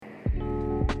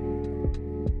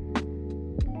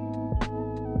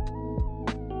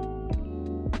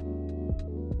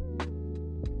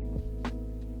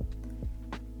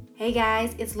Hey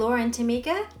guys, it's Laura and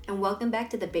Tamika, and welcome back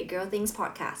to the Big Girl Things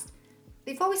podcast.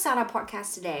 Before we start our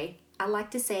podcast today, I'd like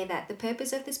to say that the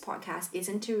purpose of this podcast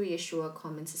isn't to reassure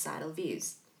common societal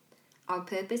views. Our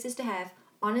purpose is to have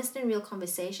honest and real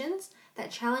conversations that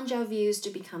challenge our views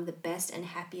to become the best and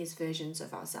happiest versions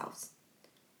of ourselves.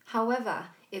 However,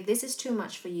 if this is too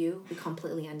much for you, we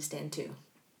completely understand too.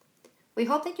 We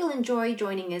hope that you'll enjoy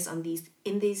joining us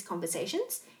in these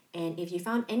conversations, and if you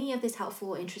found any of this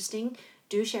helpful or interesting,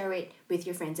 do share it with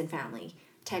your friends and family.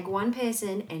 Tag one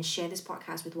person and share this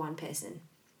podcast with one person.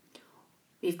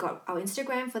 We've got our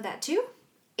Instagram for that too.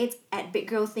 It's at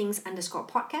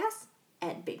biggirlthings_podcast,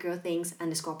 at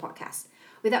biggirlthings_podcast.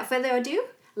 Without further ado,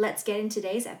 let's get into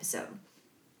today's episode.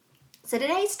 So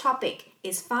today's topic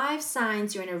is 5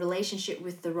 signs you're in a relationship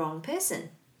with the wrong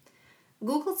person.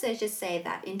 Google searches say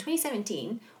that in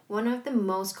 2017, one of the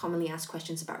most commonly asked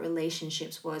questions about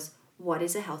relationships was, what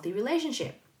is a healthy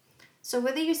relationship? So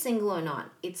whether you're single or not,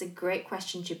 it's a great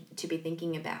question to be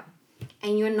thinking about.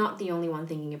 And you're not the only one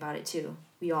thinking about it too.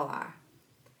 We all are.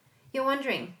 You're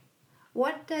wondering,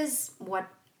 how does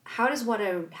what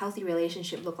a healthy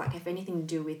relationship look like have anything to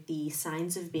do with the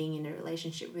signs of being in a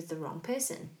relationship with the wrong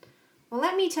person? Well,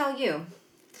 let me tell you.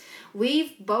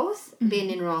 We've both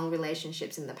been in wrong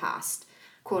relationships in the past,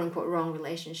 quote unquote wrong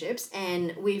relationships,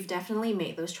 and we've definitely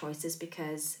made those choices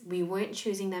because we weren't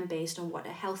choosing them based on what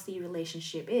a healthy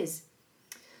relationship is.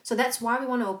 So that's why we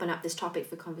want to open up this topic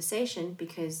for conversation,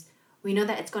 because we know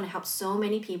that it's going to help so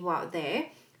many people out there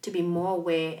to be more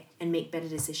aware and make better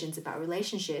decisions about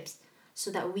relationships so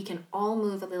that we can all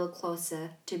move a little closer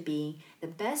to being the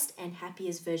best and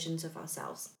happiest versions of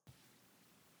ourselves.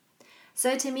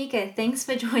 So Tamika, thanks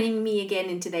for joining me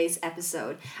again in today's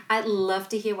episode. I'd love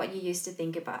to hear what you used to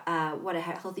think about what a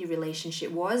healthy relationship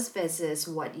was versus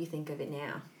what you think of it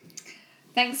now.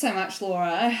 Thanks so much,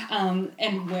 Laura.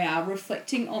 And wow,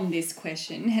 reflecting on this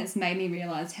question has made me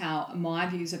realise how my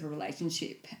views of a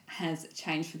relationship has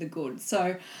changed for the good.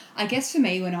 So I guess for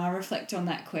me, when I reflect on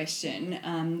that question,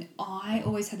 I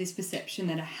always had this perception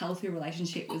that a healthy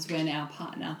relationship was when our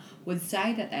partner would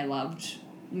say that they loved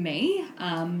me,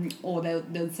 or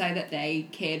they'll say that they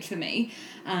cared for me,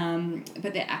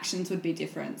 but their actions would be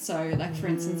different. So like for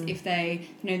instance, if they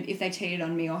cheated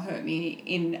on me or hurt me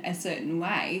in a certain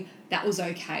way, that was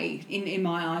okay. In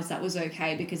my eyes, that was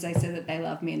okay because they said that they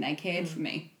loved me and they cared for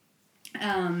me.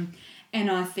 And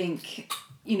I think,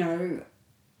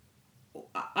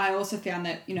 I also found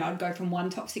that, I'd go from one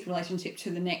toxic relationship to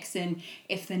the next, and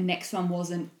if the next one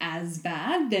wasn't as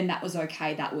bad, then that was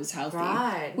okay, that was healthy.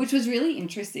 Right. Which was really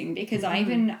interesting because I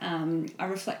even, I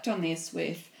reflect on this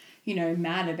with,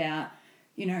 Matt about,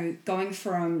 going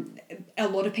from, a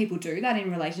lot of people do that in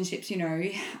relationships,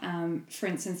 for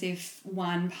instance, if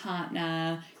one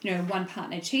partner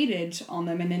cheated on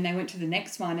them and then they went to the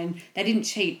next one and they didn't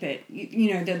cheat, but,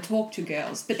 they'll talk to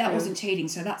girls, but that wasn't cheating,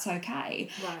 so that's okay.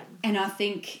 Right. And I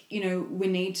think, we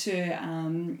need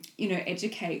to,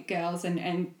 educate girls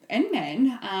and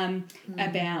men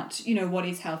about, what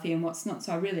is healthy and what's not.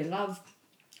 So I really love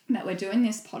that we're doing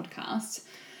this podcast.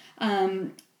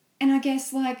 And I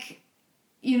guess,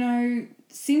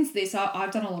 since this,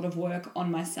 I've done a lot of work on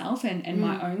myself and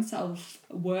my own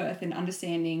self-worth and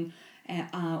understanding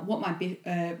what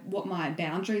my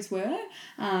boundaries were.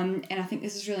 And I think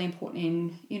this is really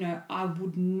important I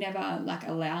would never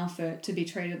allow to be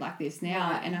treated like this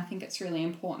now. Right. And I think it's really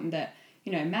important that,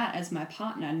 Matt, as my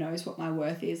partner, knows what my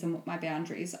worth is and what my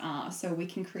boundaries are so we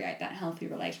can create that healthy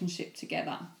relationship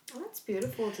together. Oh, that's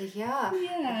beautiful to hear.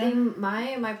 Yeah. I think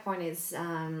my point is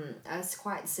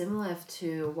quite similar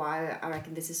to why I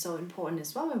reckon this is so important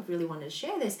as well. I really wanted to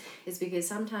share this is because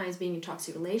sometimes being in a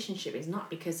toxic relationship is not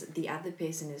because the other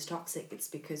person is toxic. It's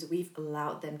because we've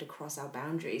allowed them to cross our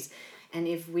boundaries. And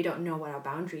if we don't know what our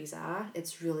boundaries are,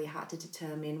 it's really hard to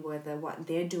determine whether what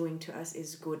they're doing to us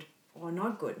is good or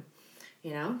not good.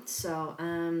 So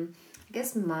I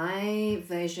guess my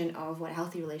version of what a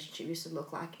healthy relationship used to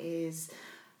look like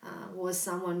was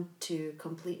someone to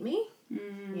complete me.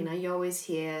 You always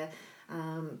hear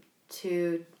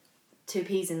two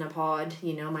peas in a pod,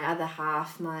 my other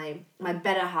half, my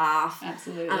better half.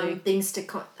 Absolutely. Things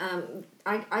to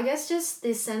I guess just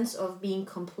this sense of being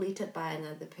completed by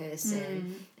another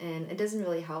person. And it doesn't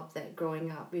really help that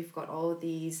growing up we've got all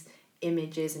these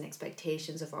images and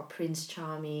expectations of our Prince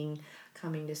Charming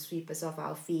coming to sweep us off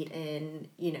our feet and,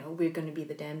 we're going to be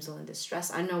the damsel in distress.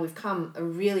 I know we've come a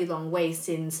really long way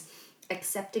since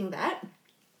accepting that.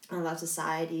 A lot of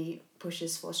society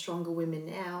pushes for stronger women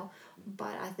now,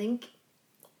 but I think,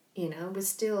 we're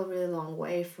still a really long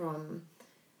way from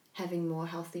having more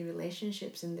healthy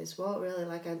relationships in this world. Really,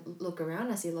 like I look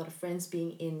around, I see a lot of friends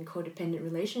being in codependent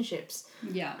relationships.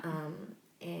 Yeah.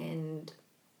 And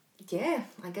yeah,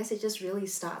 I guess it just really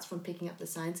starts from picking up the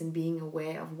signs and being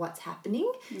aware of what's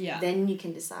happening. Yeah. Then you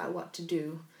can decide what to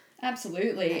do.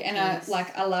 Absolutely. And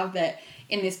I love that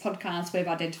in this podcast we've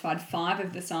identified 5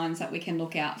 of the signs that we can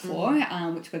look out for,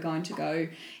 which we're going to go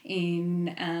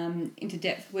into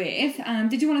depth with.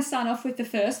 Did you want to start off with the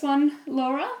first one,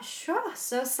 Laura? Sure.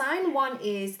 So sign 1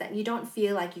 is that you don't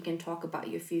feel like you can talk about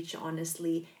your future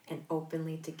honestly and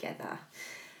openly together.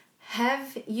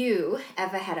 Have you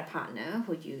ever had a partner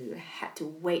who you had to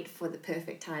wait for the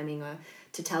perfect timing or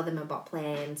to tell them about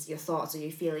plans, your thoughts or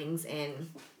your feelings, and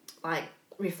like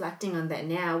reflecting on that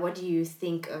now, what do you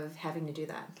think of having to do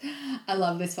that? I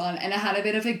love this one, and I had a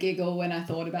bit of a giggle when I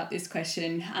thought about this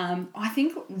question. I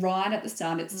think right at the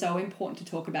start it's so important to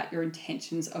talk about your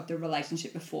intentions of the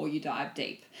relationship before you dive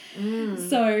deep.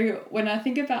 So when I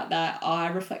think about that, I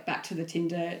reflect back to the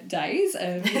Tinder days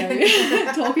of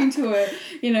talking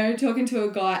to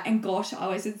a guy, and gosh, I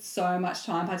wasted so much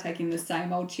time by taking the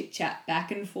same old chit chat back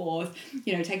and forth,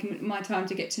 taking my time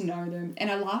to get to know them.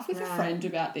 And I laugh with a friend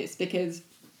about this because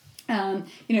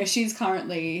she's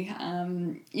currently,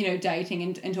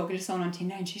 dating and talking to someone on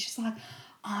Tinder, and she's just like,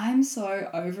 I'm so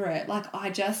over it. Like,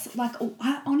 I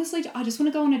honestly just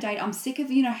want to go on a date. I'm sick of,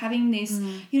 having this,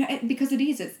 because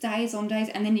it's days on days,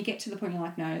 and then you get to the point you're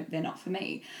like, no, they're not for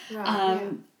me. Right,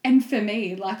 And for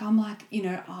me, like, I'm like,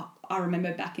 I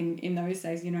remember back in those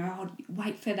days, I'd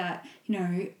wait for that,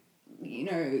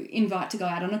 invite to go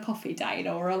out on a coffee date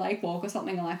or a lake walk or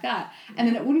something like that, and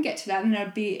then it wouldn't get to that, and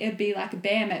it'd be like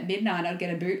bam, at midnight I'd get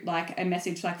a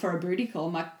message like for a booty call.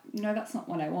 I'm like, no, that's not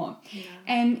what I want.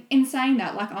 And in saying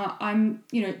that, like, I'm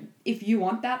if you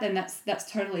want that, then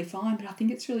that's totally fine, but I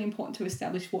think it's really important to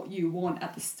establish what you want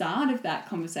at the start of that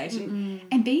conversation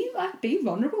and be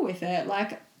vulnerable with it,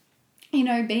 like,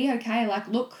 be okay. Like,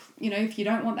 look, if you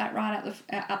don't want that right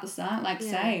at the start, like,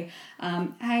 say,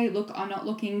 hey, look, I'm not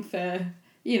looking for,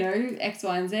 X,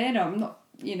 Y, and Z. I'm not,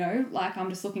 I'm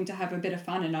just looking to have a bit of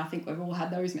fun. And I think we've all had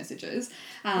those messages.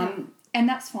 And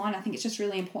that's fine. I think it's just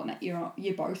really important that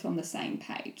you're both on the same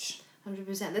page.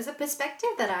 100%. There's a perspective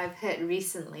that I've heard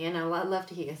recently, and I'd love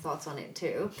to hear your thoughts on it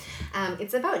too.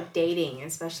 It's about dating,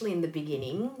 especially in the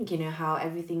beginning. How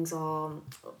everything's all...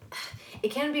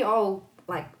 It can be all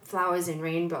like flowers and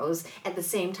rainbows. At the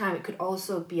same time, it could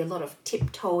also be a lot of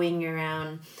tiptoeing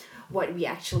around what we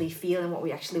actually feel and what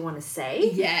we actually want to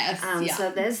say. Yes. So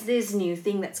there's this new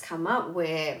thing that's come up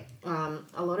where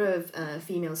a lot of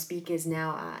female speakers now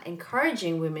are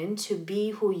encouraging women to be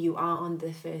who you are on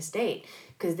the first date,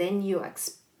 because then you're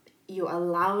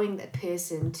allowing that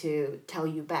person to tell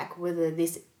you back whether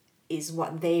this is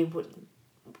what they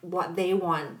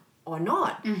want or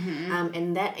not.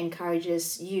 And that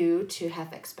encourages you to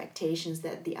have expectations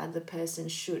that the other person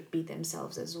should be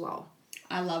themselves as well.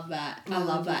 I love that. I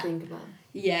love that. Think about it.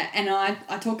 Yeah, and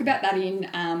I talk about that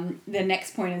in the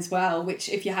next point as well, which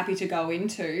if you're happy to go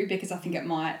into, because I think it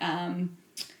might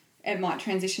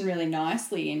transition really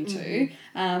nicely into.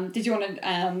 Did you want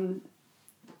to...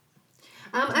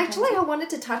 Actually, I wanted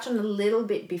to touch on a little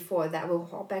bit before that. We'll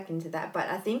hop back into that. But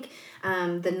I think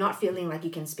the not feeling like you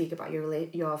can speak about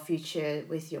your future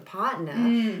with your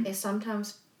partner is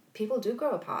sometimes people do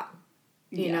grow apart.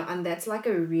 You know, and that's like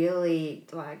a really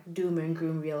like doom and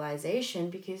gloom realization,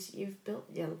 because you've built,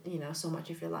 so much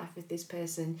of your life with this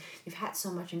person. You've had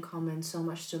so much in common, so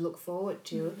much to look forward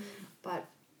to, but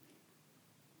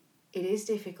it is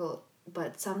difficult.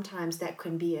 But sometimes that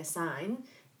can be a sign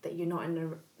that you're not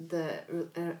in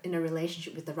a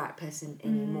relationship with the right person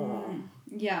anymore.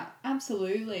 Yeah,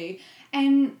 absolutely.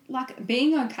 And like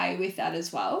being okay with that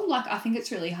as well. Like, I think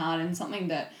it's really hard, and something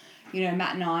that,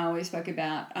 Matt and I always spoke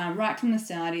about right from the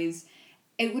start is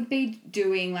it would be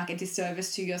doing like a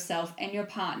disservice to yourself and your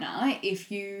partner if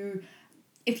you're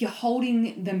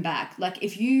holding them back. Like,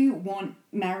 if you want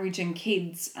marriage and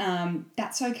kids,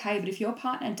 that's okay. But if your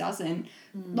partner doesn't,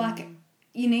 like,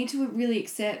 you need to really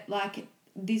accept, like,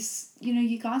 this,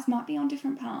 you guys might be on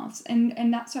different paths,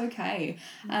 and that's okay.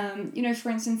 For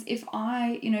instance, if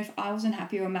I wasn't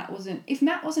happy, or if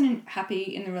Matt wasn't happy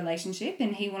in the relationship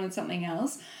and he wanted something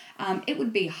else, it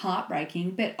would be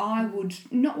heartbreaking, but I would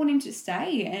not want him to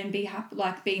stay and be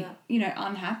happy,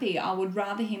 unhappy. I would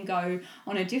rather him go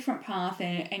on a different path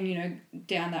and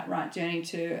down that right journey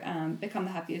to become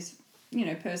the happiest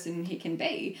person he can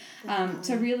be.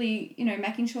 So really,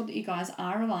 making sure that you guys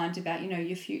are aligned about,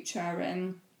 your future,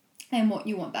 and and what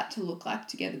you want that to look like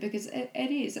together, because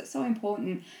it's so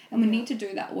important, and we need to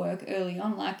do that work early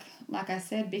on, like I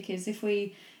said, because if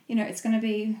we, it's going to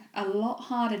be a lot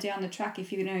harder down the track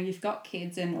if you've got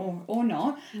kids and or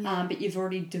not, but you've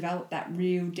already developed that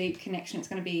real deep connection. It's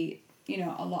going to be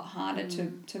a lot harder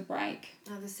to break.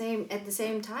 At the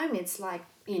same time, it's like,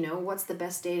 what's the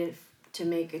best day to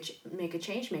make a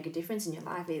change, make a difference in your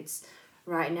life? It's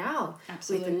right now.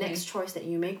 Absolutely. With the next choice that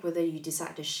you make, whether you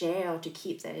decide to share or to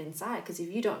keep that inside. Because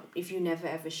if you never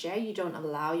ever share, you don't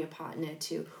allow your partner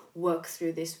to work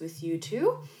through this with you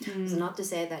too. It's not to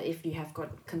say that if you have got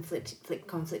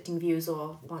conflicting views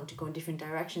or want to go in different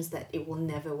directions that it will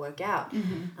never work out.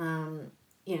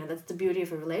 That's the beauty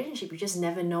of a relationship. You just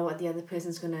never know what the other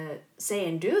person's going to say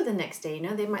and do the next day.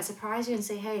 They might surprise you and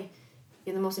say, hey,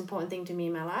 you're the most important thing to me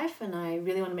in my life and I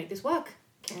really want to make this work.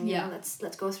 And, let's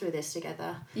go through this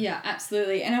together. Yeah,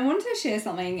 absolutely. And I wanted to share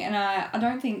something, and I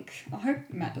hope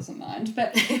Matt doesn't mind,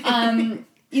 but,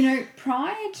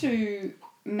 prior to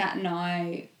Matt and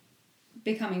I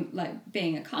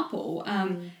being a couple,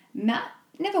 Matt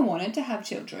never wanted to have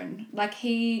children.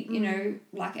 He,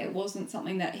 it wasn't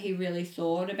something that he really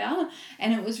thought about.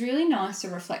 And it was really nice to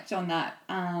reflect on that,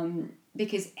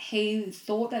 because he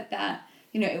thought that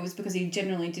it was because he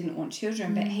generally didn't want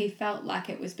children, but he felt like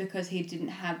it was because he didn't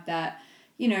have that,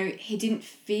 he didn't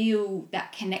feel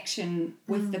that connection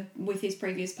with his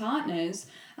previous partners,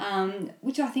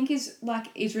 which I think is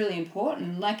really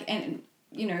important. And,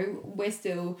 we're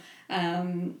still,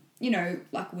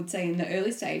 would say in the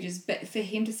early stages, but for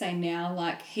him to say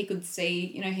now, he could see,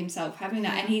 himself having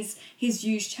that, and his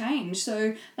views change.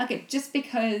 So, just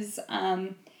because,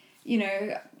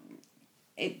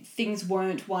 things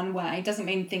weren't one way doesn't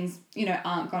mean things,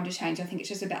 aren't going to change. I think it's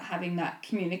just about having that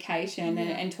communication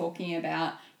and talking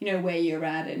about, where you're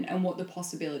at and what the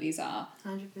possibilities are.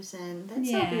 100%. That's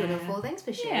so beautiful. Thanks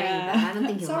for sharing that. I don't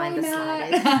think you'll mind the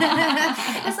slightest.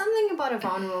 There's something about a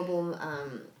vulnerable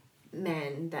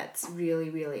man that's really,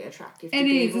 really attractive. To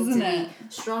be able to be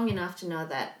strong enough to know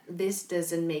that this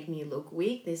doesn't make me look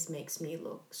weak. This makes me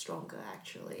look stronger,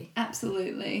 actually.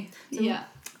 Absolutely.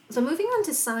 So moving on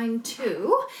to sign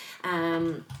 2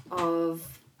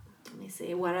 of, let me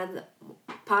see, what are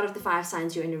part of the 5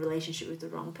 signs you're in a relationship with the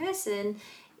wrong person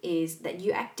is that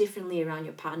you act differently around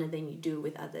your partner than you do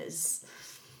with others.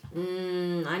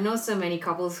 I know so many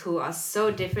couples who are so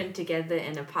different together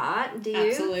and apart. Do you?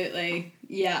 Absolutely.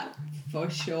 Yeah, for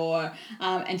sure.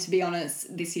 And to be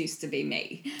honest, this used to be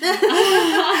me.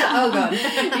 Oh, God.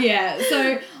 Yeah.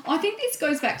 So I think this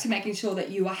goes back to making sure that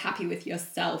you are happy with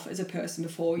yourself as a person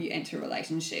before you enter a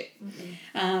relationship.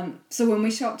 So when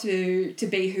we show up to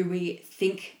be who we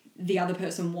think the other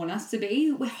person want us to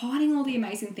be, we're hiding all the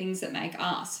amazing things that make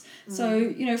us.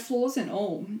 So, flaws and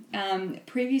all.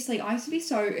 Previously, I used to be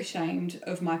so ashamed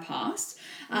of my past,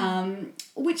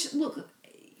 which, look,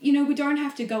 we don't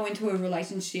have to go into a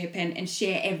relationship and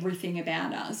share everything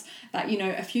about us. But,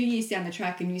 a few years down the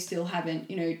track and you still haven't,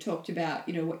 talked about,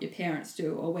 what your parents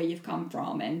do or where you've come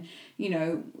from and,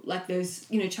 those,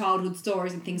 childhood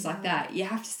stories and things like that, you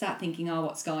have to start thinking,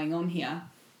 what's going on here?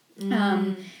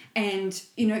 And,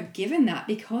 given that,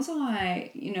 because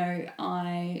I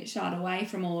shied away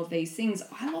from all of these things,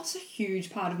 I lost a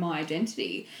huge part of my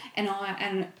identity.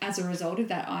 And as a result of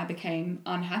that, I became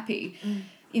unhappy.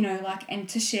 And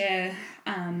to share,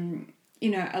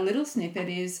 a little snippet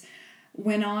is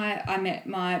when I met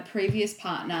my previous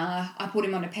partner, I put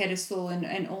him on a pedestal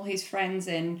and all his friends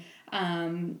and,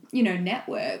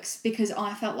 networks, because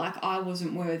I felt like I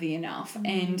wasn't worthy enough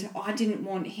and I didn't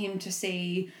want him to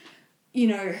see,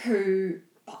 who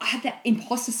I had that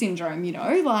imposter syndrome,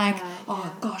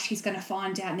 gosh, he's going to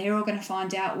find out and they're all going to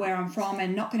find out where I'm from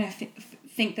and not going to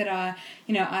think that I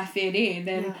fit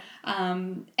in.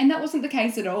 And that wasn't the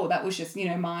case at all. That was just,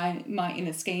 my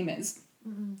inner schemers.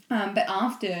 But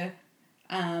after,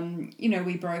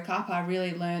 we broke up, I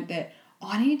really learned that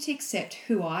I need to accept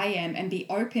who I am and be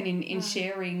open in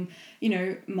sharing,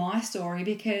 my story,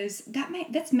 because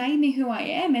that's made me who I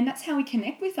am, and that's how we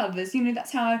connect with others.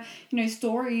 That's how,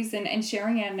 stories and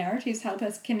sharing our narratives help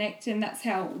us connect, and that's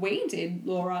how we did,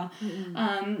 Laura.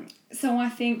 So I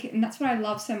think, and that's what I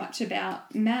love so much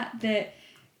about Matt, that,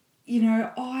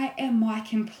 I am my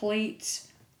complete,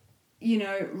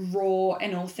 raw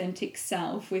and authentic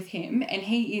self with him, and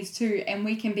he is too, and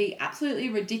we can be absolutely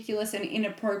ridiculous and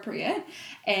inappropriate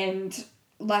and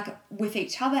with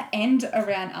each other and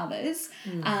around others.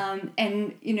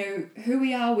 And who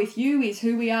we are with you is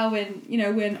who we are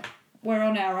when we're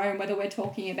on our own, whether we're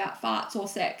talking about farts or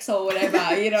sex or whatever,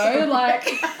 I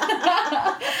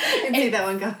can see that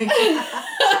one going.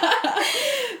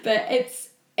 But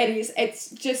it's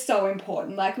just so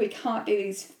important. Like, we can't be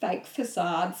these fake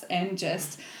facades and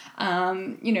just,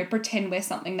 pretend we're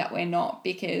something that we're not,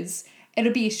 because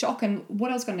it'll be a shock. And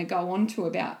what I was going to go on to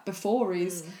about before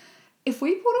is if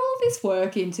we put all this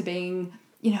work into being,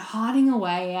 hiding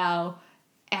away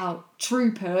our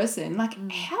true person,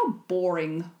 like how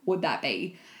boring would that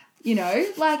be?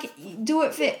 Like, do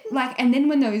it for, like, and then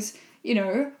when those,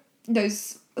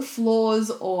 those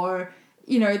flaws or,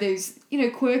 those,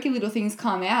 quirky little things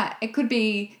come out, it could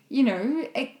be,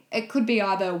 it could be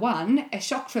either one, a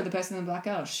shock for the person and be like,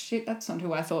 oh shit, that's not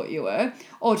who I thought you were.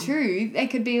 Or two, they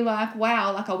could be like,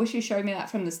 wow, like I wish you showed me that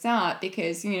from the start,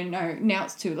 because, no, now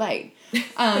it's too late. Do you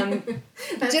know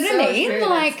what I mean? True.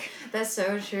 Like, that's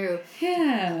so true.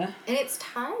 Yeah. And it's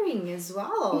tiring as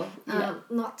well. Yeah.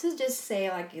 Not to just say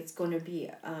like it's going to be,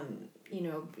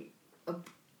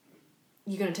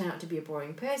 you're going to turn out to be a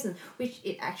boring person, which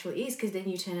it actually is, because then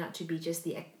you turn out to be just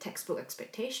the textbook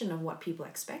expectation of what people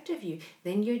expect of you.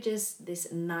 Then you're just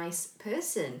this nice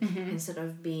person instead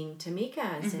of being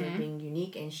Tamika, instead of being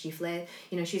unique. And she's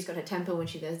got her temper when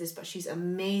she does this, but she's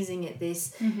amazing at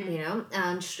this,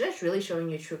 and she's just really showing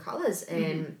your true colors.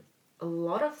 And a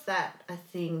lot of that, I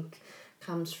think,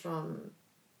 comes from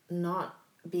not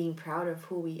being proud of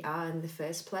who we are in the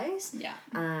first place. Yeah.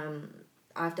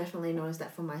 I've definitely noticed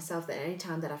that for myself, that any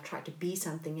time that I've tried to be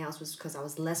something else was because I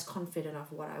was less confident of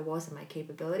what I was and my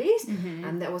capabilities.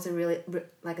 And that was a really,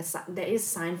 that is a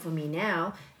sign for me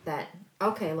now that,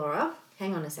 okay, Laura,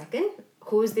 hang on a second.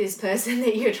 Who is this person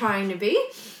that you're trying to be?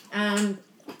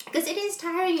 Because it is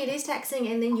tiring, it is taxing,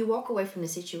 and then you walk away from the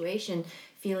situation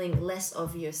feeling less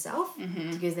of yourself,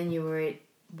 because then you're worried,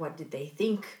 what did they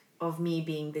think of me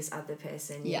being this other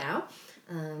person, you know?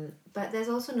 But there's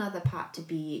also another part to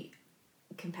be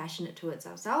compassionate towards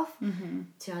ourselves,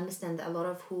 to understand that a lot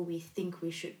of who we think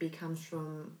we should be comes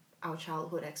from our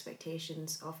childhood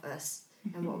expectations of us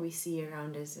and what we see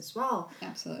around us as well.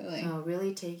 Absolutely. So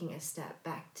really taking a step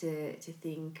back to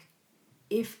think,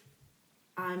 if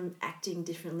I'm acting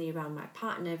differently around my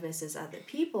partner versus other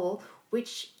people,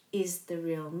 which is the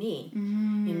real me?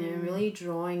 Really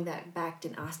drawing that back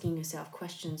and asking yourself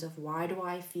questions of, why do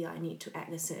I feel I need to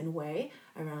act a certain way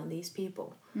around these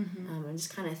people? And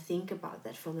just kind of think about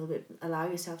that for a little bit. Allow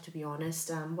yourself to be honest.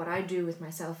 What I do with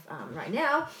myself right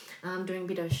now, I'm doing a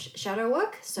bit of shadow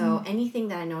work. So anything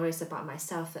that I notice about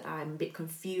myself that I'm a bit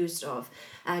confused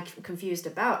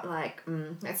about, like,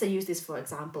 let's say use this for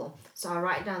example. So I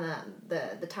write down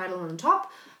the title on the top,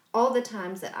 all the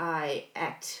times that I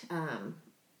act,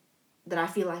 that I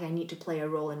feel like I need to play a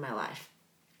role in my life.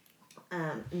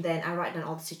 And then I write down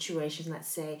all the situations, let's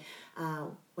say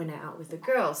when I'm out with the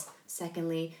girls.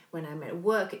 Secondly, when I'm at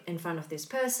work in front of this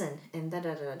person, and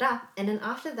da-da-da-da-da. And then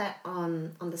after that,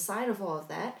 on the side of all of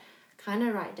that, kind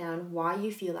of write down why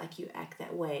you feel like you act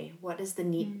that way. What is the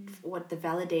need, what the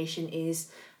validation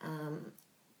is.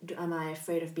 Am I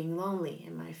afraid of being lonely?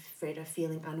 Am I afraid of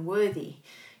feeling unworthy?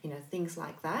 Things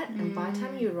like that. And by the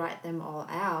time you write them all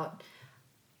out,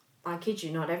 I kid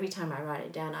you not, every time I write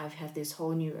it down, I've had this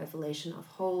whole new revelation of,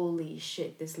 holy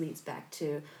shit, this leads back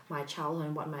to my childhood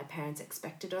and what my parents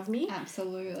expected of me.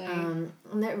 Absolutely. And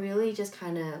that really just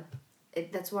kind of,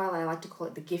 that's why I like to call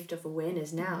it the gift of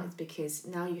awareness now. It's because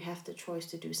now you have the choice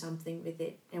to do something with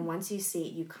it. And once you see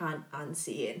it, you can't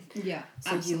unsee it. Yeah,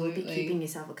 so absolutely. You will be keeping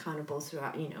yourself accountable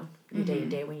throughout, your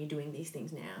day-to-day when you're doing these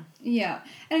things now. Yeah,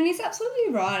 and it's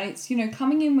absolutely right. It's,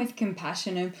 coming in with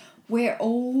compassion of, we're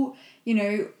all,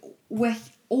 we're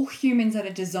all humans that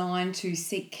are designed to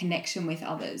seek connection with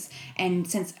others and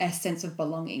a sense of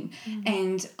belonging.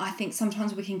 And I think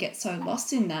sometimes we can get so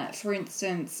lost in that. For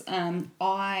instance,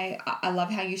 I love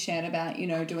how you shared about,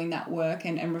 doing that work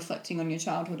and reflecting on your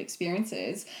childhood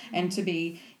experiences, and to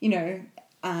be,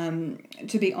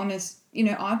 to be honest,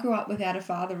 I grew up without a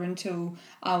father until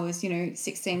I was,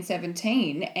 16,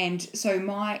 17. And so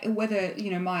whether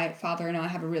my father and I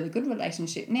have a really good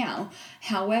relationship now,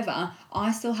 however,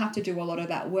 I still have to do a lot of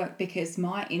that work, because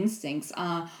my instincts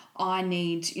are, I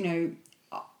need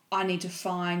to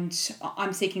find,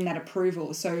 I'm seeking that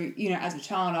approval. So, as a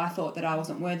child, I thought that I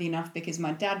wasn't worthy enough because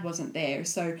my dad wasn't there.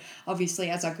 So obviously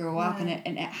as I grew up, and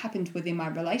it happened within my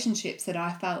relationships, that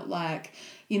I felt like,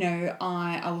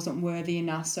 I wasn't worthy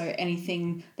enough. So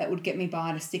anything that would get me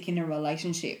by to stick in a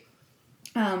relationship,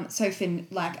 So for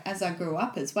like as I grew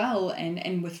up as well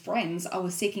and with friends, I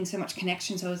was seeking so much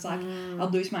connection. So I was like, I'll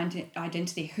lose my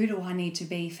identity. Who do I need to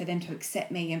be for them to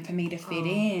accept me and for me to fit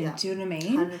in? Yeah. Do you know what I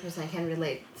mean? 100% can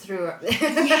relate through.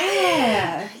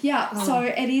 Yeah. So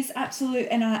it is absolute,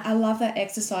 and I love that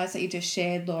exercise that you just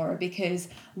shared, Laura, because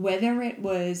whether it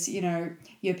was, you know,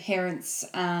 your parents,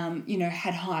 you know,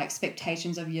 had high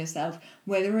expectations of yourself,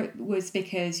 whether it was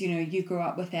because, you know, you grew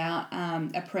up without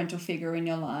a parental figure in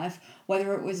your life,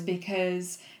 whether it was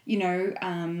because, you know,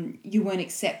 you weren't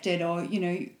accepted or, you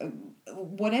know,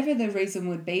 whatever the reason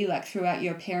would be, like throughout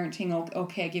your parenting or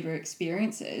caregiver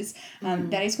experiences,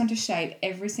 that is going to shape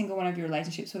every single one of your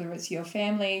relationships, whether it's your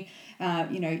family,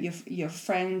 you know, your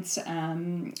friends,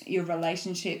 your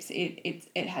relationships.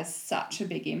 It has such a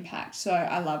big impact. So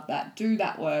I love that. Do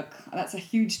that work. That's a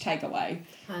huge takeaway.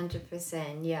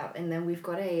 100%, yeah. And then we've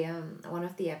got a one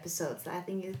of the episodes that I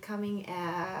think is coming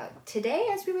out today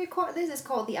as we record this. It's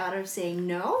called The Art of Saying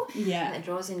No. Yeah. And it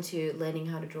draws into learning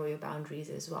how to draw your boundaries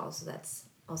as well. So that's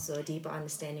also a deeper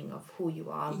understanding of who you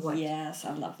are, Yes,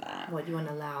 I love that. what you want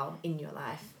to allow in your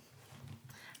life.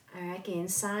 Alright, again,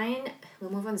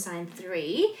 we'll move on to sign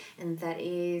 3, and that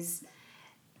is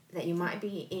that you might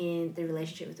be in the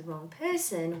relationship with the wrong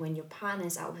person when your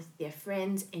partner's out with their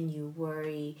friends and you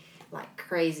worry like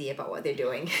crazy about what they're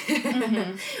doing.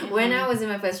 When I was in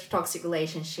my first toxic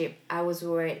relationship, I was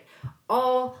worried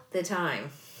all the time.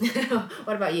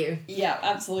 What about you? Yeah,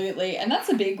 absolutely. And that's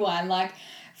a big one. Like,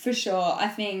 for sure, I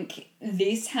think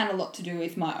this had a lot to do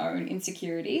with my own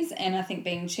insecurities, and I think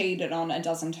being cheated on a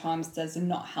dozen times does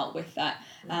not help with that.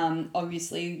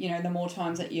 Obviously, you know, the more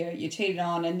times that you're cheated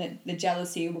on and the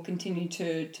jealousy will continue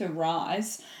to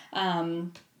rise,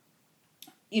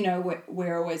 you know,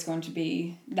 we're always going to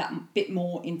be that bit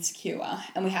more insecure,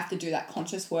 and we have to do that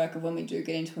conscious work of when we do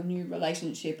get into a new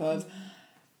relationship of,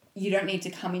 you don't need to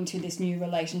come into this new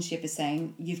relationship as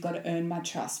saying, you've got to earn my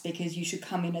trust, because you should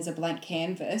come in as a blank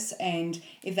canvas. And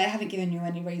if they haven't given you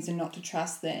any reason not to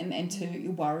trust them and to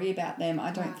worry about them,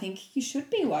 I don't think you should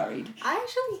be worried.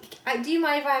 Do you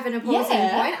mind if I have an opposing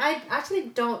point? I actually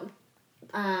don't,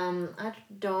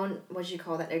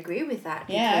 agree with that.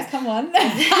 Yeah, come on.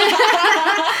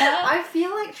 I feel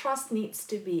like trust needs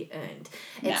to be earned.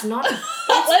 It's not.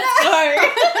 Let's go.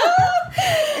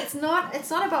 It's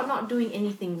not about not doing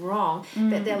anything wrong,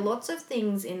 but there are lots of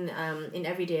things in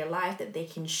everyday life that they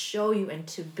can show you and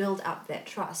to build up that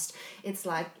trust. It's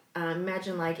like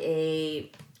imagine like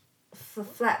a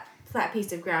flat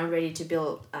piece of ground ready to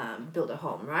build a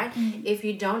home, right? If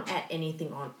you don't add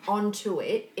anything onto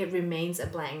it, it remains a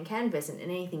blank canvas, and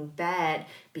anything bad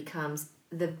becomes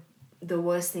the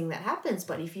worst thing that happens.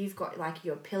 But if you've got like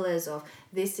your pillars of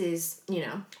this is, you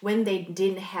know, when they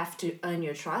didn't have to earn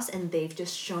your trust and they've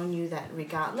just shown you that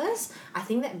regardless, I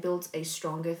think that builds a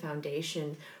stronger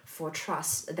foundation for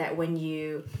trust, that when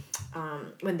you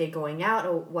when they're going out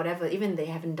or whatever, even they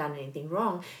haven't done anything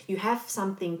wrong, you have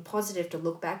something positive to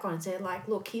look back on and say like,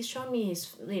 look, he's shown me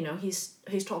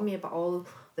he's told me about all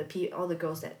the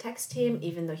girls that text him,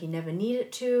 even though he never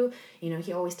needed to. You know,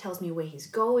 he always tells me where he's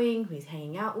going, who he's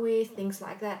hanging out with, things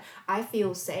like that. I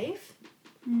feel safe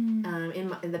in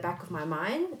the back of my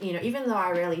mind, you know, even though I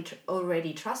really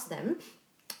already trust them.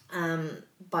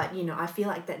 But, you know, I feel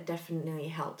like that definitely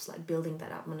helps, like building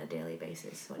that up on a daily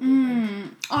basis. What do you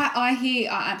think? I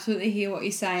absolutely hear what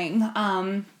you're saying.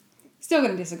 Still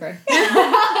going to disagree.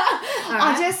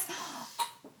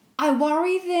 I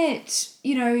worry that,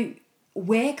 you know,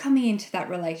 we're coming into that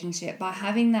relationship by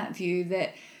having that view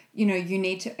that, you know, you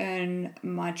need to earn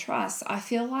my trust. I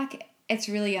feel like it's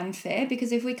really unfair,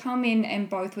 because if we come in and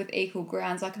both with equal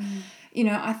grounds, like, you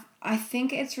know, I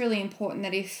think it's really important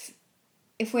that if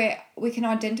we can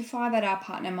identify that our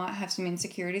partner might have some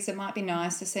insecurities, it might be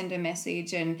nice to send a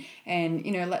message and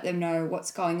you know, let them know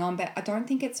what's going on. But I don't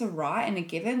think it's a right and a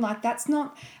given. Like, it's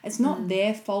not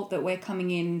their fault that we're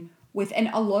coming in with, and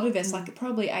a lot of us, like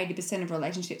probably 80% of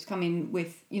relationships come in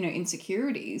with, you know,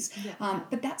 insecurities.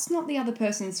 But that's not the other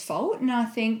person's fault. And I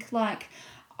think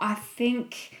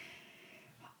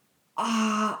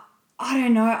I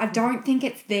don't know, I don't think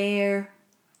it's their,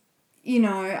 you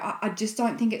know, I just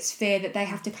don't think it's fair that they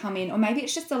have to come in, or maybe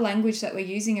it's just the language that we're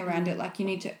using around it, like, you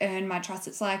need to earn my trust.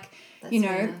 It's like, that's, you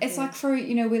know, it's like for,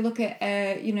 you know, we look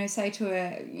at, you know, say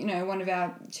to you know, one of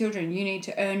our children, you need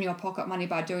to earn your pocket money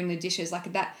by doing the dishes,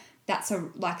 like that. That's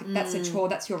a chore,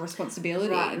 that's your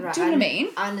responsibility. Right. Do you know what I mean?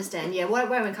 I understand. Yeah, where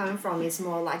we're coming from is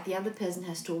more like the other person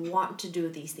has to want to do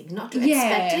these things, not to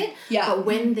expect it. Yeah. But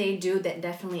when they do, that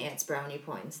definitely adds brownie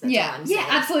points. That's what I'm saying. Yeah,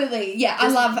 absolutely. Yeah,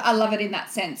 I love it in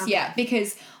that sense. Okay. Yeah,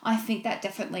 because I think that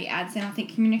definitely adds, and I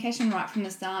think communication right from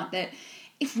the start, that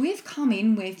if we've come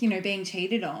in with, you know, being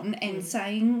cheated on and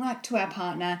saying, like, to our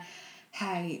partner,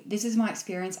 hey, this is my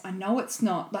experience. I know it's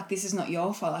not, like, this is not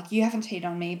your fault. Like, you haven't cheated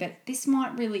on me, but this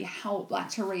might really help, like,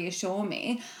 to reassure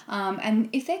me. And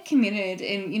if they're committed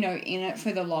and, you know, in it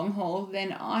for the long haul,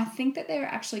 then I think that they're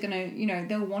actually going to, you know,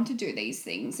 they'll want to do these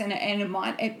things. And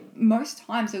most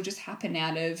times it'll just happen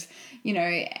out of, you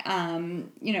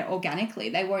know, organically.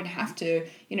 They won't have to,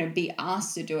 you know, be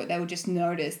asked to do it. They will just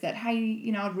notice that, hey,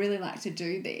 you know, I'd really like to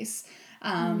do this.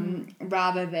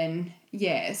 Rather than,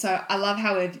 so I love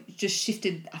how we've just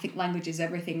shifted. I think language is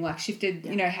everything, like shifted,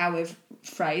 you know, how we've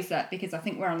phrased that, because I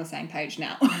think we're on the same page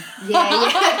now. That's good.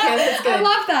 I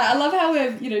love that. I love how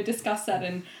we've, you know, discussed that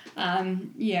and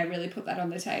really put that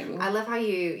on the table. I love how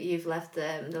you've left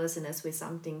the listeners with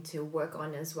something to work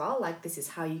on as well. Like, this is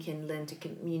how you can learn to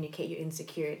communicate your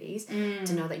insecurities,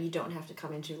 to know that you don't have to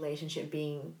come into a relationship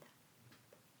being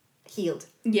healed.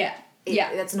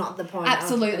 That's not the point.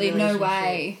 Absolutely, no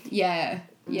way.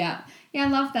 I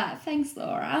love that. Thanks,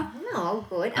 Laura. No,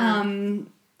 good.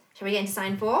 Shall we get into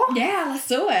sign 4? Yeah, let's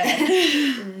do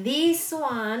it. This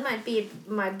one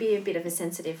might be a bit of a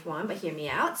sensitive one, but hear me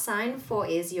out. Sign 4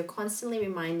 is you're constantly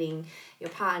reminding your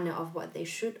partner of what they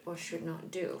should or should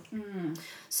not do.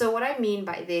 So what I mean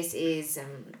by this is,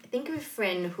 think of a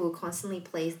friend who constantly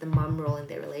plays the mum role in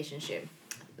their relationship,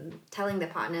 telling their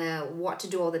partner what to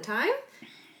do all the time.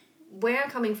 Where I'm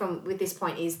coming from with this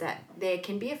point is that there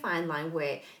can be a fine line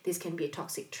where this can be a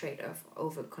toxic trait of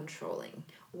over-controlling.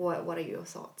 What are your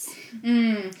thoughts?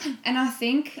 And I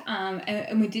think,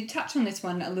 and we did touch on this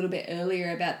one a little bit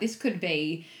earlier about this could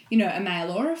be, you know, a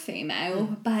male or a female,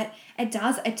 but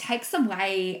it takes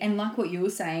away, and like what you were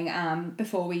saying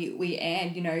before we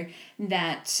end, you know,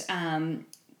 that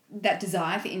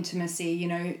desire for intimacy, you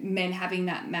know, men having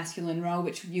that masculine role,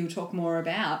 which you'll talk more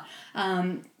about,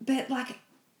 but like,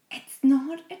 it's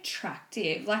not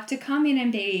attractive, like, to come in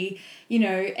and be, you know,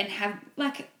 and have,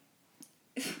 like,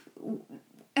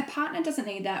 a partner doesn't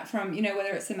need that from, you know,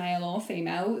 whether it's a male or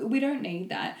female. We don't need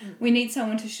that. We need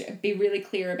someone to be really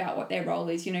clear about what their role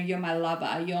is. You know, you're my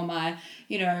lover, you're my,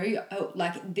 you know,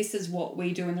 like, this is what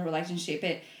we do in the relationship.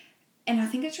 And I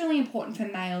think it's really important for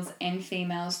males and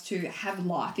females to have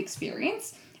life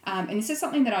experience. And this is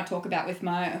something that I talk about with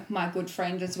my good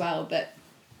friend as well, but,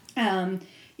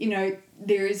 you know,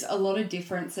 there is a lot of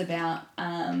difference about,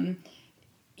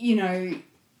 you know,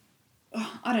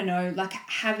 I don't know, like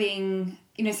having,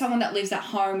 you know, someone that lives at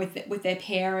home with their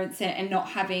parents and not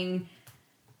having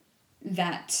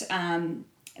that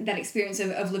that experience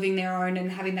of living their own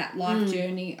and having that life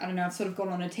journey. I don't know, I've sort of gone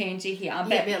on a tangent here.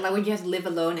 But like when you have to live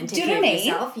alone and take care of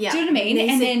yourself. Yeah. Do you know what I mean?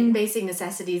 And then basic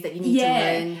necessities that you need to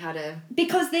learn how to...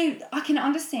 Because I can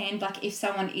understand, like, if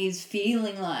someone is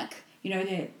feeling like, you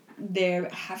know, they're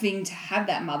having to have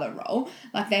that mother role,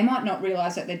 like, they might not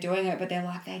realise that they're doing it, but they're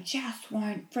like, they just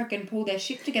won't freaking pull their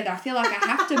shit together. I feel like I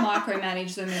have to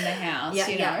micromanage them in the house,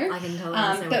 you know? I can totally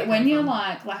understand but when you're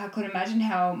like I could imagine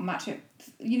how much it,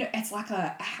 you know, it's like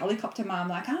a helicopter mom,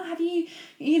 like, oh, have you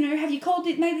called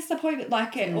it, made this appointment,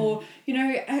 like it, or, you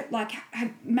know, like,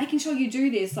 making sure you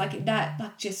do this, like, that,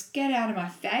 like, just get out of my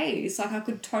face. Like, I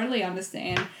could totally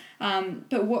understand.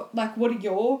 But what are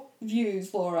your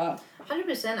views, Laura?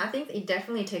 100%. I think it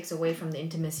definitely takes away from the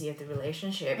intimacy of the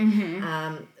relationship.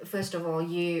 First of all,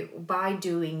 by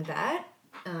doing that,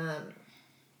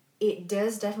 it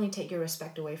does definitely take your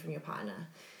respect away from your partner,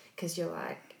 because you're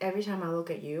like, every time I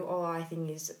look at you, all I think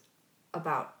is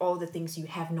about all the things you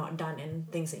have not done and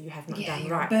things that you have not done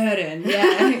right. Burden.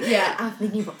 Yeah. I'm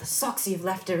thinking about the socks you've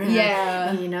left around.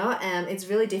 Yeah. You know, it's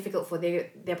really difficult for their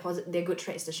good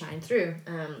traits to shine through.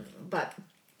 But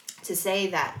to say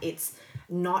that it's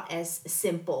not as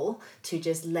simple to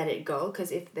just let it go,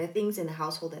 because if there are things in the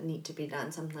household that need to be done,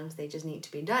 sometimes they just need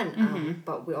to be done.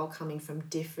 But we're all coming from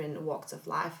different walks of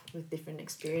life with different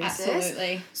experiences.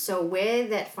 Absolutely. So where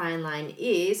that fine line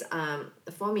is,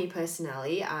 for me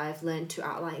personally, I've learned to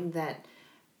outline that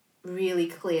really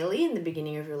clearly in the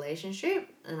beginning of a relationship.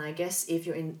 And I guess if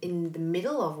you're in the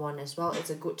middle of one as well, it's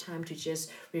a good time to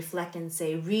just reflect and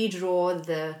say, relay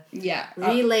the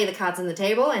cards on the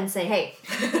table and say, hey,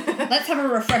 let's have a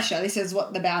refresher. This is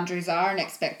what the boundaries are and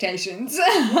expectations.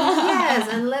 Yes,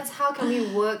 and how can we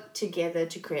work together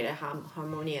to create a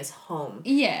harmonious home?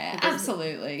 Yeah, because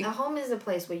absolutely. A home is a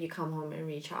place where you come home and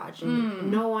recharge,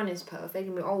 and no one is perfect,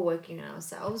 and we're all working on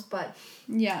ourselves, but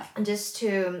just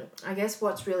to, I guess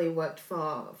what's really worked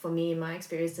for me in my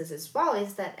experiences as well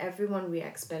is that everyone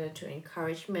reacts better to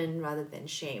encouragement rather than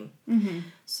shame.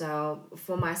 So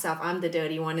for myself, I'm the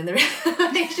dirty one in the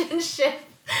relationship.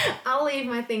 I'll leave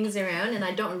my things around and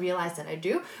I don't realize that I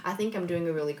do. I think I'm doing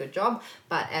a really good job,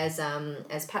 but as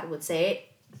Pat would say,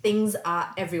 things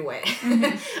are everywhere.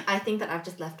 I think that I've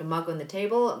just left a mug on the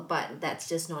table, but that's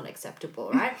just not acceptable,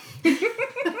 right?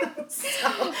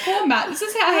 Poor Matt, this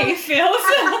is how he feels.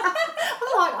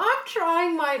 I'm like, I'm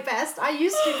trying my best. I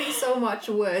used to be so much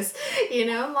worse,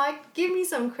 I'm like, give me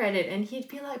some credit. And he'd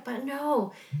be like, but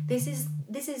no, this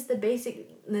is the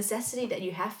basic necessity that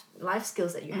you have, life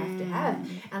skills that you have to have.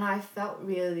 And I felt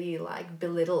really like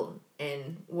belittled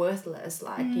and worthless,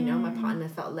 like, my partner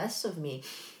felt less of me.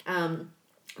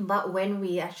 But when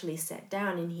we actually sat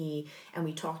down and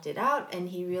we talked it out, and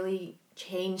he really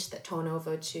changed the tone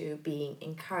over to being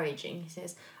encouraging. He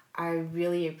says, I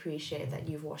really appreciate that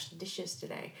you've washed the dishes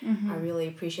today. I really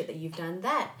appreciate that you've done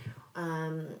that.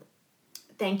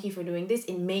 Thank you for doing this.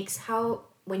 It makes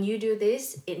when you do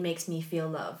this, it makes me feel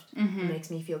loved. It makes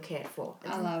me feel cared for.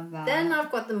 I love that. Then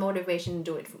I've got the motivation to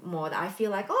do it more. I feel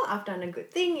like, I've done a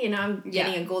good thing. I'm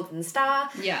getting a golden star.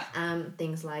 Yeah.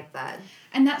 Things like that.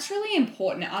 And that's really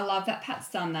important. I love that Pat's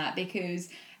done that, because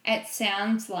it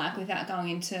sounds like, without going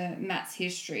into Matt's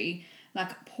history,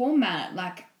 like poor Matt,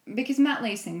 like, because Matt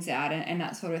leaves things out and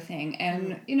that sort of thing.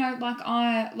 And,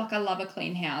 I love a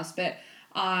clean house, but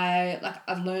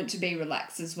I've learned to be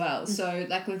relaxed as well. So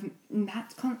like with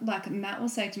Matt, Matt will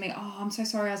say to me, "Oh, I'm so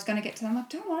sorry, I was going to get to them." I'm like,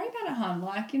 "Don't worry about it, hon.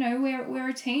 Like, we're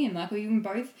a team. Like, we can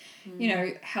both,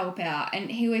 help out."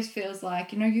 And he always feels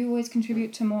like, you always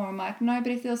contribute to more. I'm like, "No,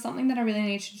 but if there's something that I really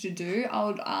need you to do, I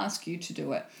would ask you to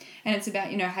do it." And it's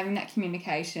about, having that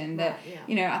communication that,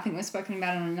 I think we've spoken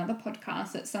about on another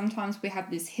podcast, that sometimes we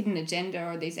have this hidden agenda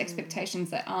or these expectations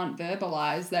that aren't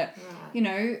verbalized, that,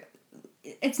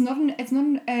 it's not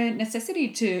a necessity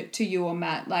to you or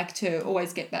Matt, like, to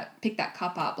always pick that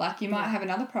cup up. Like, you might have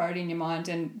another priority in your mind,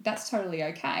 and that's totally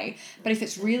okay. But if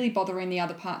it's really bothering the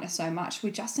other partner so much,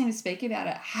 we just need to speak about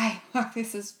it. Hey, like,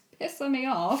 this is pissing me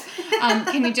off.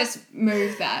 Can you just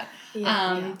move that?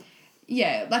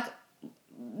 Like,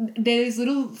 there's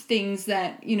little things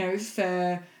that,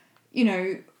 for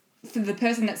the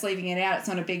person that's leaving it out, it's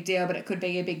not a big deal, but it could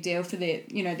be a big deal for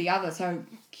the other. So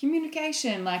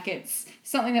communication, like, it's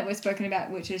something that we've spoken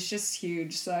about, which is just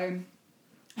huge. So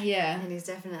yeah, it is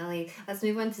definitely. Let's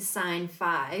move on to sign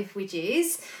 5, which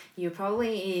is you're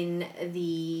probably in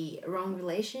the wrong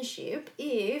relationship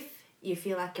if you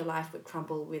feel like your life would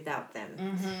crumble without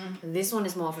them. This one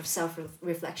is more of a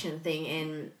self-reflection thing,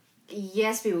 and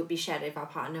yes, we would be shattered if our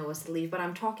partner was to leave, but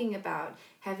I'm talking about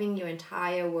having your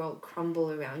entire world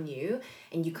crumble around you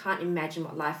and you can't imagine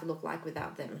what life would look like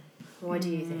without them. What do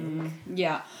you think?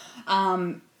 Yeah.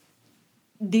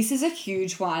 This is a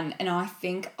huge one, and I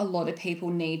think a lot of people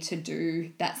need to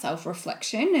do that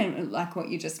self-reflection, and like what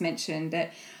you just mentioned,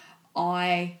 that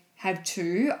I have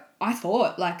too. I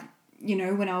thought, like,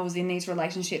 when I was in these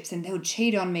relationships and they would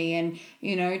cheat on me and,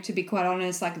 to be quite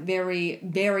honest, like, very,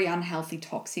 very unhealthy,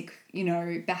 toxic,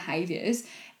 behaviours.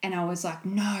 And I was like,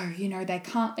 no, they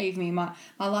can't leave me. My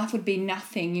life would be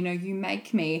nothing. You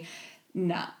make me.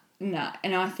 Nah.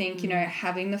 And I think,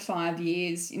 having the 5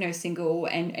 years, single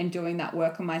and doing that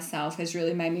work on myself has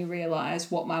really made me realise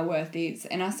what my worth is.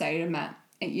 And I say to Matt,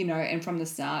 and from the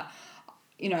start,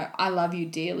 I love you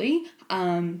dearly,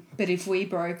 but if we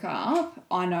broke up,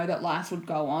 I know that life would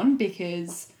go on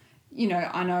because,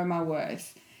 I know my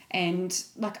worth. And,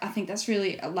 like, I think that's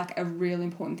really, like, a real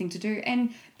important thing to do.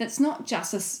 And that's not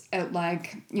just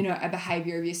a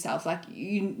behaviour of yourself. Like,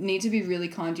 you need to be really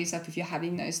kind to yourself if you're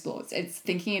having those thoughts. It's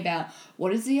thinking about,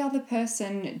 what is the other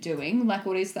person doing? Like,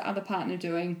 what is the other partner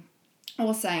doing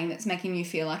or saying that's making you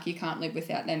feel like you can't live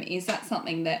without them? Is that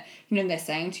something that, they're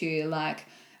saying to you? Like,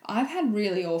 I've had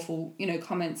really awful,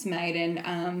 comments made, and,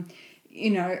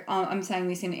 I'm saying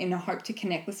this in a hope to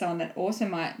connect with someone that also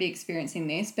might be experiencing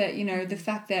this, but, the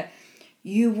fact that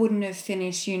you wouldn't have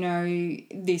finished, your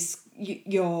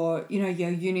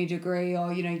uni degree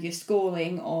or, your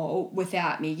schooling or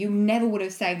without me. You never would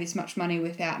have saved this much money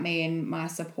without me and my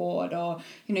support, or,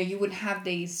 you wouldn't have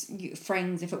these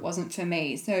friends if it wasn't for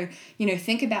me. So,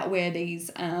 think about where these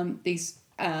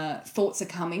thoughts are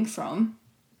coming from.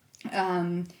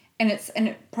 And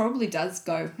it probably does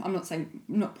go, I'm not saying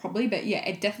not probably, but yeah,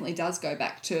 it definitely does go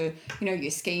back to,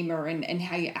 your schema and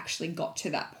how you actually got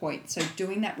to that point. So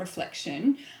doing that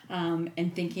reflection,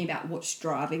 and thinking about what's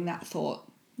driving that thought.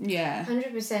 Yeah.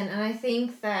 100%. And I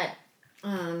think that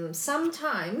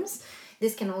sometimes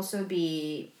this can also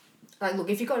be, like, look,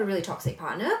 if you've got a really toxic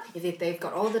partner, if they've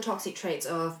got all the toxic traits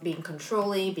of being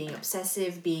controlling, being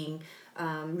obsessive, being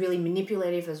really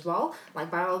manipulative as well,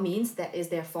 like, by all means, that is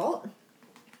their fault.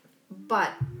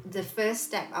 But the first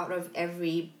step out of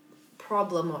every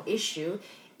problem or issue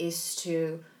is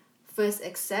to first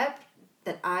accept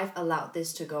that I've allowed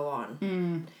this to go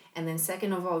on. And then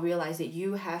second of all, realize that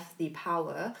you have the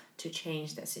power to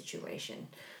change that situation.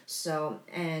 So,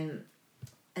 and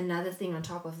another thing on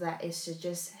top of that is to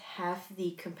just have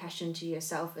the compassion to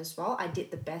yourself as well. I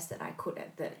did the best that I could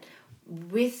at that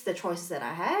with the choices that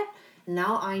I had.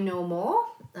 Now I know more.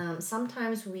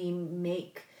 Sometimes we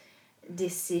make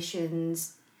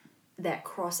decisions that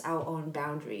cross our own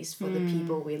boundaries for the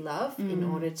people we love in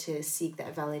order to seek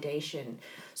that validation.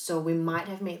 So we might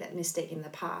have made that mistake in the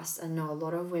past. I know a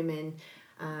lot of women,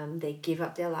 they give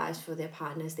up their lives for their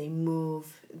partners, they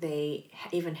move, they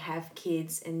even have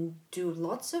kids and do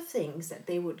lots of things that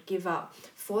they would give up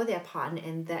for their partner,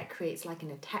 and that creates like an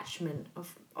attachment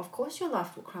of course your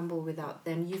life will crumble without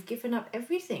them. You've given up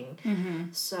everything.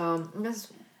 So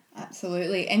that's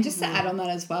Absolutely. And just to add on that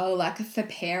as well, like for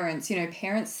parents,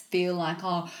 parents feel like,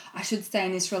 oh, I should stay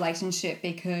in this relationship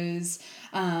because,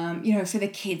 for the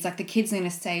kids, like the kids are in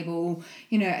a stable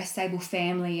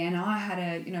family, and I had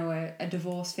a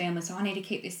divorced family, so I need to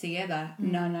keep this together.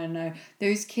 No.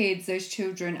 Those kids, those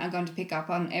children are going to pick up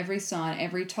on every sign,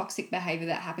 every toxic behavior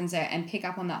that happens there, and pick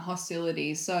up on that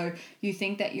hostility. So you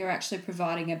think that you're actually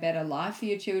providing a better life for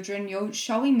your children, you're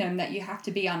showing them that you have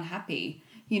to be unhappy.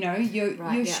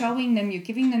 You're showing them, you're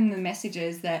giving them the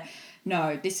messages that,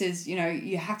 no, this is,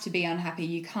 you have to be unhappy.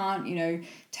 You can't,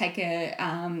 take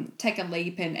a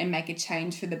leap and make a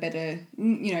change for the better,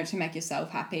 to make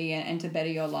yourself happy and to better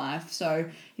your life. So,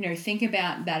 think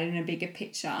about that in a bigger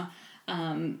picture.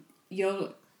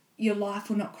 Your life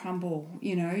will not crumble.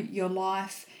 Your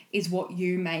life is what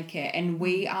you make it, and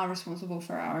we are responsible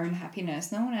for our own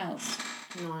happiness. No one else.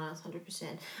 No one else,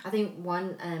 100%. I think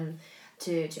one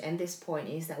to end this point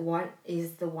is that what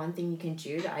is the one thing you can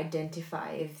do to identify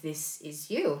if this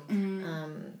is you,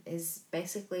 is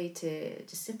basically to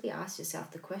just simply ask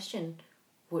yourself the question,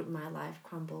 would my life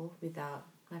crumble without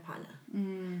my partner?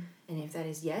 And if that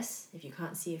is yes, if you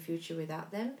can't see a future without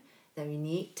them, then you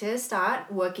need to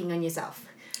start working on yourself.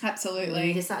 Absolutely. We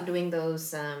need to start doing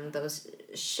those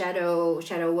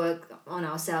shadow work on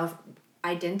ourselves,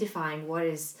 identifying what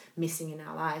is missing in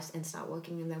our lives and start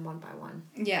working on them one by one.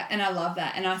 Yeah, and I love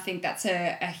that. And I think that's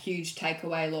a huge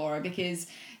takeaway, Laura, because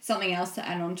something else to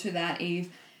add on to that is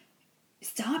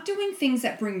start doing things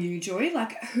that bring you joy.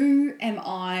 Like, who am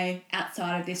I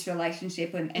outside of this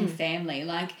relationship and family?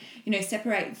 Like,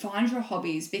 separate, find your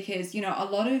hobbies, because, a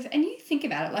lot of, and you think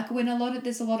about it, like when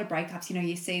there's a lot of breakups,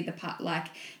 you see the part, like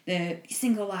the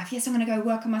single life. Yes, I'm going to go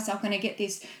work on myself. I'm going to get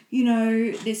this,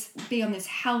 be on this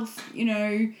health,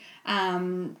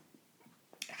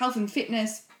 health and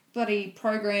fitness bloody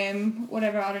program,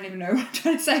 whatever, I don't even know what I'm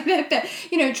trying to say there, but,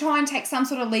 try and take some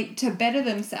sort of leap to better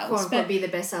themselves. But be the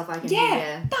best self I can be,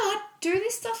 yeah. But do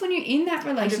this stuff when you're in that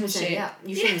relationship. Yeah,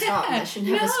 you shouldn't stop. That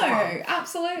shouldn't have a stop. No,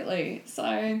 absolutely.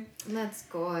 So that's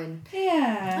good.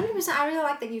 Yeah. 100%. I really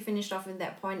like that you finished off with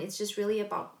that point. It's just really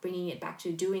about bringing it back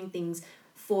to doing things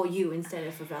for you instead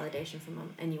of for validation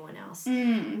from anyone else.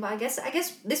 But I guess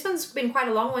this one's been quite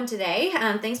a long one today.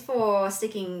 Thanks for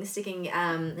sticking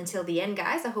until the end,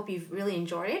 guys. I hope you've really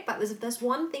enjoyed it. But if there's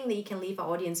one thing that you can leave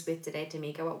our audience with today,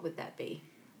 Tamika, what would that be?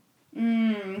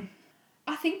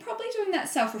 I think probably doing that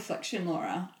self-reflection,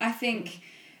 Laura. I think,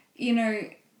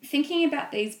 thinking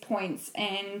about these points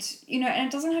and, and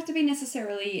it doesn't have to be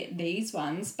necessarily these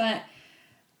ones, but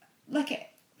like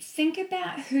think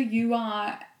about who you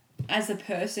are as a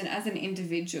person, as an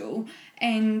individual,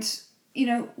 and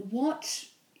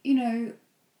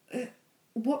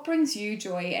what brings you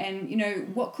joy,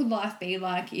 and what could life be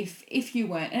like if you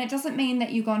weren't. And it doesn't mean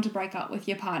that you're going to break up with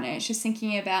your partner. It's just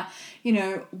thinking about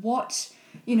what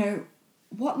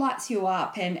lights you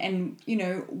up, and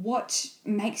what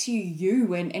makes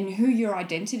you and who your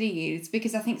identity is,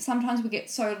 because I think sometimes we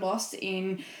get so lost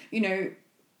in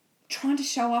trying to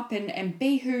show up and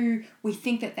be who we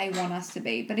think that they want us to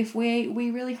be. But if we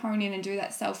really hone in and do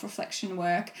that self-reflection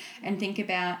work and think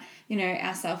about,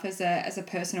 ourselves as a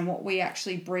person and what we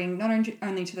actually bring, not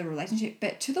only to the relationship,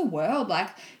 but to the world,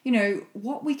 like,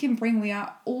 what we can bring. We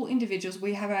are all individuals.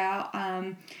 We have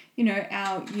our,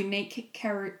 our unique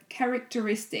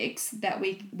characteristics that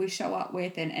we show up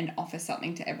with and offer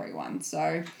something to everyone.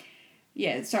 So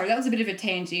yeah, sorry, that was a bit of a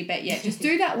tangent, but yeah, just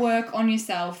do that work on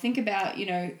yourself. Think about,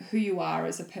 who you are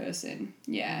as a person.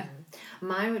 Yeah.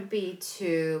 Mine would be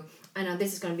I know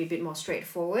this is going to be a bit more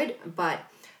straightforward, but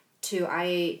to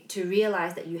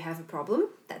realize that you have a problem.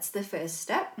 That's the first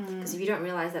step. Because if you don't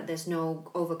realize that, there's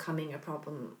no overcoming a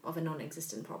problem of a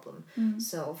non-existent problem.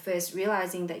 So first,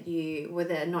 realizing that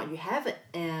whether or not you have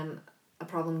a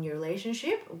problem in your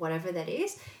relationship, whatever that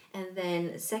is, and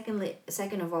then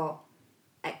second of all,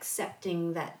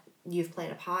 accepting that you've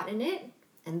played a part in it,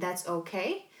 and that's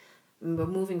okay. But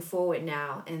moving forward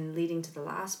now and leading to the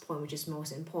last point, which is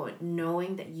most important,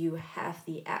 knowing that you have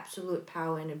the absolute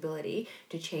power and ability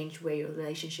to change where your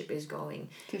relationship is going.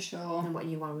 For sure. And what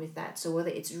you want with that. So whether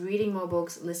it's reading more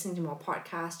books, listening to more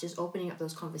podcasts, just opening up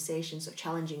those conversations of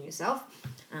challenging yourself,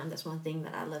 that's one thing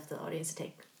that I love the audience to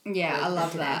take. Yeah, I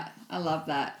love that. I love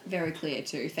that. Very clear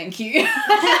too. Thank you.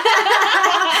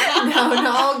 No,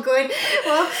 all good.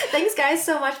 Well, thanks guys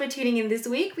so much for tuning in this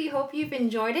week. We hope you've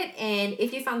enjoyed it, and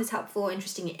if you found this helpful or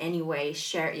interesting in any way,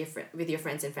 share it with your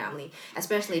friends and family,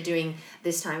 especially during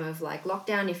this time of like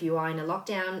lockdown. If you are in a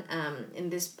lockdown,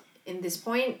 in this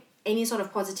point, any sort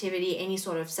of positivity, any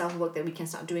sort of self-work that we can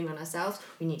start doing on ourselves,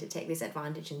 we need to take this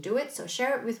advantage and do it. So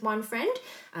share it with one friend.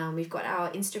 We've got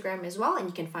our Instagram as well, and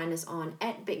you can find us on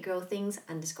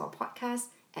 @BigGirlThings_podcast,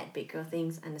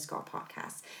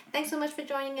 @BigGirlThings_podcast. Thanks so much for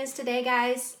joining us today,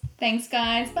 guys. Thanks,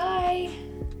 guys. Bye.